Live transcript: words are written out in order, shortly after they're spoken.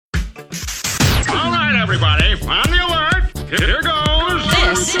everybody. On the alert. Here goes.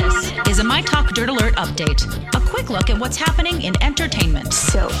 This is a My Talk Dirt Alert update. A quick look at what's happening in entertainment.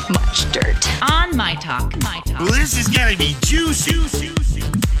 So much dirt. On My Talk. Well, this is gonna be juicy.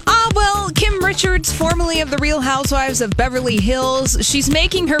 Kim Richards, formerly of The Real Housewives of Beverly Hills, she's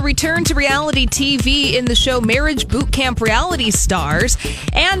making her return to reality TV in the show Marriage Boot Camp Reality Stars.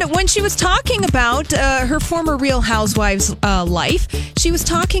 And when she was talking about her former Real Housewives life, she was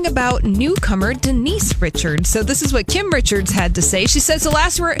talking about newcomer Denise Richards. So this is what Kim Richards had to say. She says, the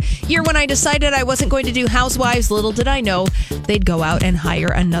last year when I decided I wasn't going to do Housewives, little did I know they'd go out and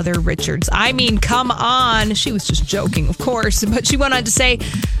hire another Richards. I mean, come on. She was just joking, of course. But she went on to say,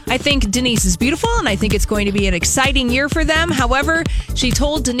 I think Denise is beautiful, and I think it's going to be an exciting year for them. However, she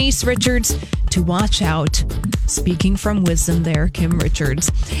told Denise Richards to watch out. Speaking from wisdom there, Kim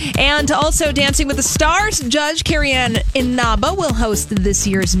Richards. And also Dancing with the Stars, Judge Carrie-Ann Inaba will host this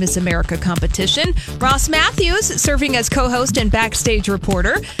year's Miss America competition. Ross Matthews serving as co-host and backstage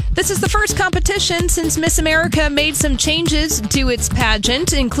reporter. This is the first competition since Miss America made some changes to its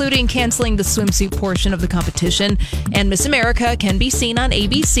pageant, including canceling the swimsuit portion of the competition. And Miss America can be seen on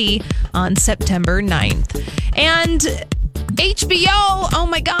ABC on September 9th. And HBO, oh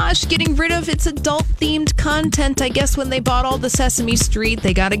my gosh, getting rid of its adult-themed content. I guess when they bought all the Sesame Street,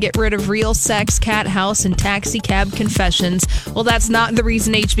 they got to get rid of Real Sex, Cat House, and Taxi Cab Confessions. Well, that's not the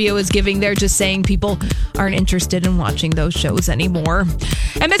reason HBO is giving. They're just saying people aren't interested in watching those shows anymore.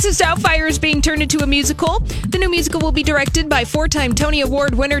 And Mrs. Doubtfire is being turned into a musical. The new musical will be directed by four-time Tony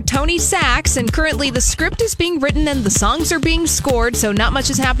Award winner Tony Sachs, and currently the script is being written and the songs are being scored, so not much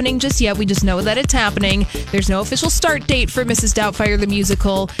is happening just yet. We just know that it's happening. There's no official start date for Mrs. Doubtfire the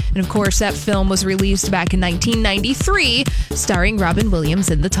musical, and of course that film was released back in 1993, starring Robin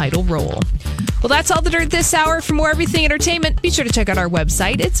Williams in the title role. Well, that's all the dirt this hour. For more everything entertainment, be sure to check out our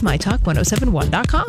website. It's mytalk1071.com.